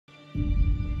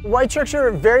White sharks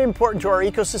are very important to our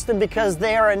ecosystem because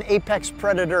they are an apex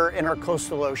predator in our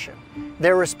coastal ocean.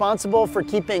 They're responsible for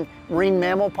keeping marine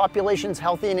mammal populations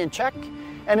healthy and in check.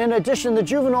 And in addition, the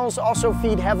juveniles also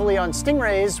feed heavily on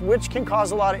stingrays, which can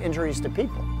cause a lot of injuries to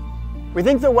people. We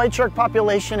think the white shark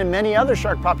population and many other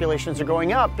shark populations are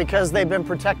going up because they've been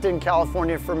protected in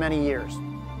California for many years.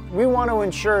 We want to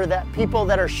ensure that people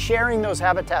that are sharing those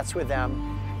habitats with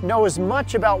them know as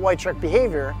much about white shark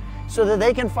behavior so that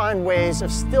they can find ways of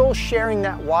still sharing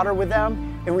that water with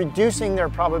them and reducing their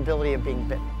probability of being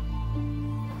bitten.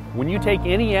 When you take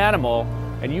any animal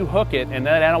and you hook it and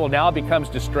that animal now becomes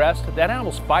distressed, that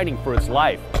animal's fighting for its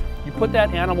life. You put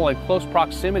that animal in close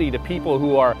proximity to people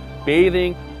who are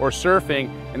bathing or surfing,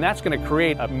 and that's going to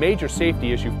create a major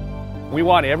safety issue. We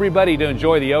want everybody to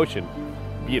enjoy the ocean,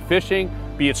 be it fishing,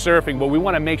 be it surfing, but we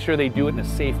want to make sure they do it in a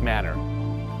safe manner.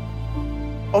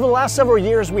 Over the last several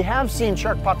years, we have seen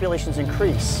shark populations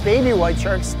increase. Baby white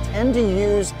sharks tend to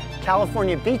use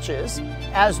California beaches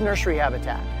as nursery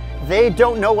habitat. They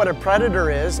don't know what a predator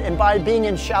is, and by being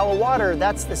in shallow water,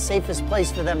 that's the safest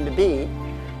place for them to be.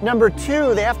 Number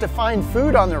two, they have to find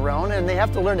food on their own, and they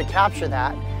have to learn to capture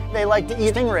that. They like to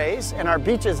eat stingrays, and our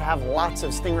beaches have lots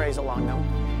of stingrays along them.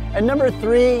 And number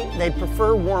three, they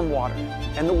prefer warm water,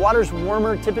 and the water's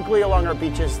warmer typically along our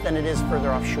beaches than it is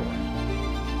further offshore.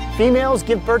 Females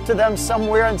give birth to them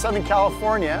somewhere in Southern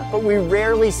California, but we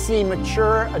rarely see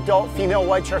mature adult female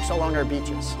white sharks along our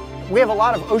beaches. We have a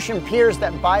lot of ocean piers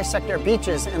that bisect our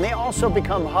beaches, and they also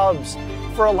become hubs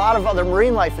for a lot of other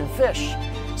marine life and fish.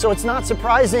 So it's not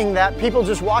surprising that people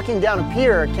just walking down a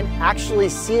pier can actually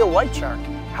see a white shark.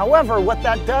 However, what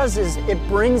that does is it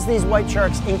brings these white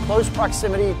sharks in close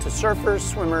proximity to surfers,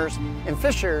 swimmers, and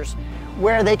fishers,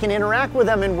 where they can interact with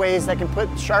them in ways that can put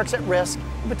sharks at risk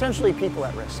and potentially people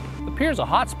at risk. The pier is a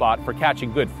hot spot for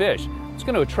catching good fish. It's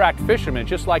going to attract fishermen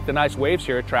just like the nice waves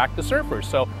here attract the surfers.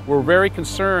 So we're very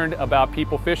concerned about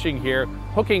people fishing here,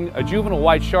 hooking a juvenile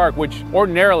white shark, which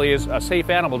ordinarily is a safe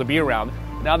animal to be around.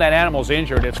 Now that animal's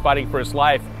injured, it's fighting for its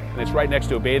life, and it's right next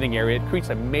to a bathing area. It creates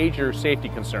a major safety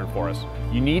concern for us.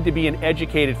 You need to be an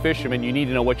educated fisherman. You need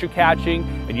to know what you're catching,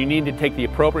 and you need to take the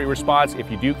appropriate response if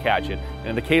you do catch it. And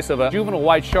in the case of a juvenile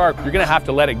white shark, you're going to have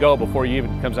to let it go before it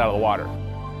even comes out of the water.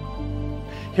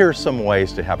 Here are some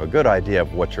ways to have a good idea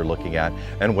of what you're looking at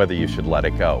and whether you should let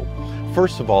it go.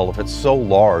 First of all, if it's so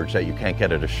large that you can't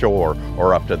get it ashore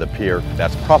or up to the pier,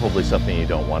 that's probably something you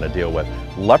don't want to deal with.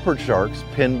 Leopard sharks,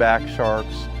 pinback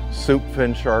sharks, soup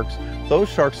fin sharks, those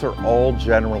sharks are all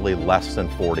generally less than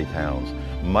 40 pounds,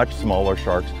 much smaller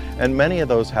sharks, and many of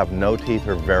those have no teeth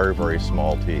or very, very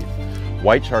small teeth.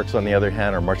 White sharks, on the other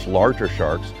hand, are much larger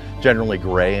sharks, generally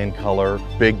gray in color,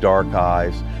 big dark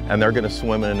eyes, and they're going to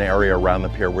swim in an area around the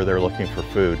pier where they're looking for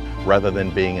food rather than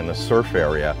being in the surf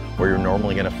area where you're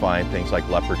normally going to find things like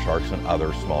leopard sharks and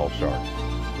other small sharks.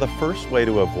 The first way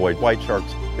to avoid white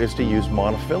sharks is to use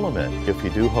monofilament. If you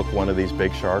do hook one of these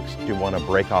big sharks, you want to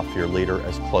break off your leader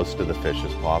as close to the fish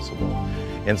as possible.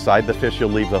 Inside the fish, you'll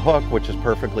leave the hook, which is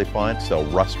perfectly fine, so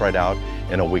they'll rust right out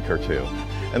in a week or two.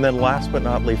 And then last but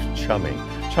not least, chumming.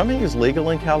 Chumming is legal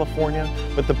in California,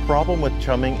 but the problem with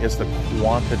chumming is the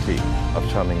quantity of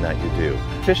chumming that you do.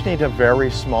 Fish need a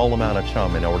very small amount of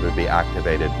chum in order to be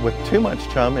activated. With too much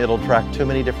chum, it'll attract too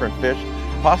many different fish,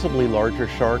 possibly larger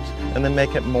sharks, and then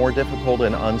make it more difficult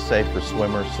and unsafe for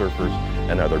swimmers, surfers,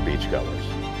 and other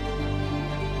beachgoers.